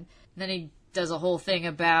can. And then he does a whole thing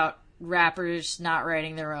about rappers not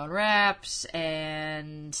writing their own raps,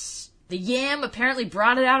 and the yam apparently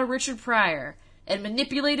brought it out of Richard Pryor and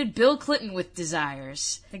manipulated Bill Clinton with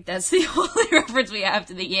desires. I think that's the only reference we have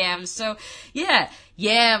to the yams. So, yeah,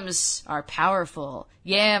 yams are powerful.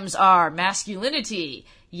 Yams are masculinity.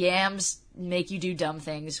 Yams make you do dumb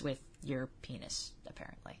things with your penis,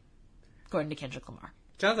 apparently. According to Kendrick Lamar.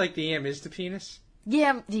 Sounds like the yam is the penis.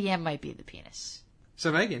 Yeah, the yam might be the penis.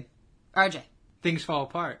 So, Megan. RJ. Things Fall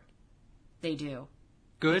Apart. They do.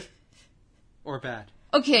 Good or bad?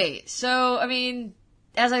 Okay, so,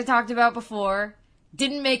 as I talked about before,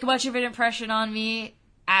 didn't make much of an impression on me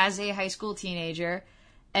as a high school teenager.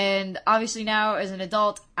 And obviously now, as an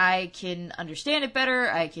adult, I can understand it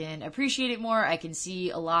better, I can appreciate it more, I can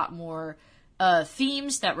see a lot more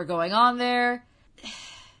themes that were going on there.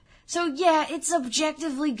 So yeah, it's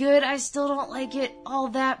objectively good. I still don't like it all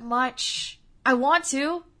that much. I want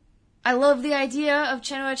to. I love the idea of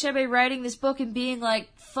Chinua Achebe writing this book and being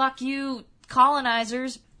like, fuck you,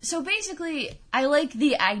 colonizers. So basically, I like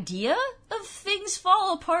the idea of Things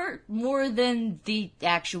Fall Apart more than the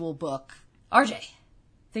actual book. RJ,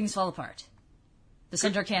 Things Fall Apart. The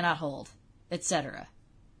center cannot hold, etc.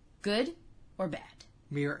 Good or bad?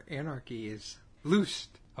 Mere anarchy is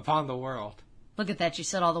loosed upon the world. Look at that, you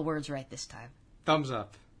said all the words right this time. Thumbs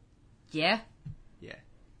up. Yeah? Yeah.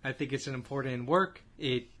 I think it's an important work.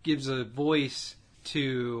 It gives a voice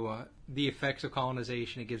to the effects of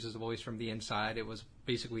colonization. It gives us a voice from the inside. It was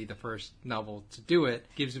basically the first novel to do it.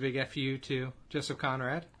 Gives a big FU to Joseph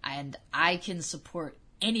Conrad. And I can support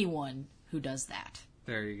anyone who does that.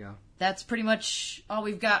 There you go. That's pretty much all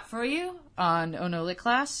we've got for you on Oh No Lit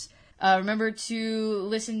Class. Remember to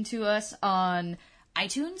listen to us on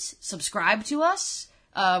iTunes. Subscribe to us.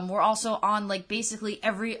 We're also on basically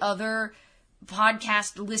every other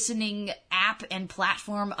podcast listening app and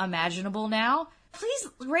platform imaginable now. Please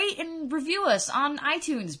rate and review us on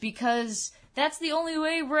iTunes, because that's the only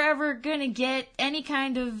way we're ever gonna get any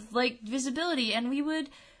kind of visibility, and we would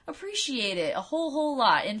appreciate it a whole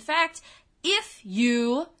lot. In fact, if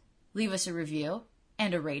you leave us a review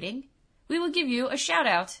and a rating, we will give you a shout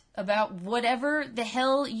out about whatever the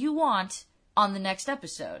hell you want on the next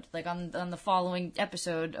episode, on the following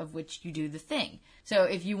episode of which you do the thing. So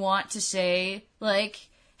if you want to say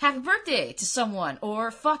happy birthday to someone,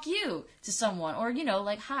 or fuck you to someone, or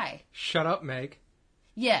hi. Shut up, Meg.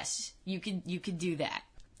 Yes, you could do that.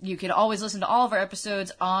 You can always listen to all of our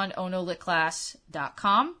episodes on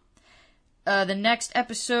onolitclass.com. The next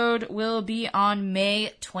episode will be on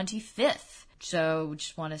May 25th. So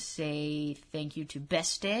just want to say thank you to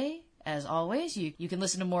Best Day. As always, you can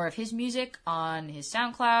listen to more of his music on his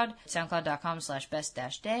SoundCloud,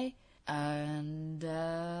 soundcloud.com/best-day. And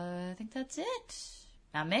I think that's it.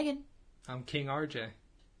 I'm Megan. I'm King RJ.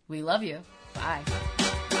 We love you. Bye.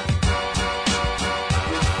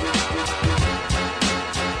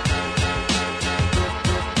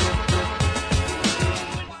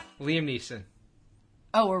 Liam Neeson.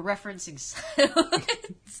 Oh, we're referencing Silence.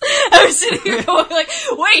 I was sitting here going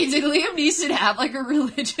wait, did Liam Neeson have a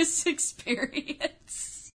religious experience?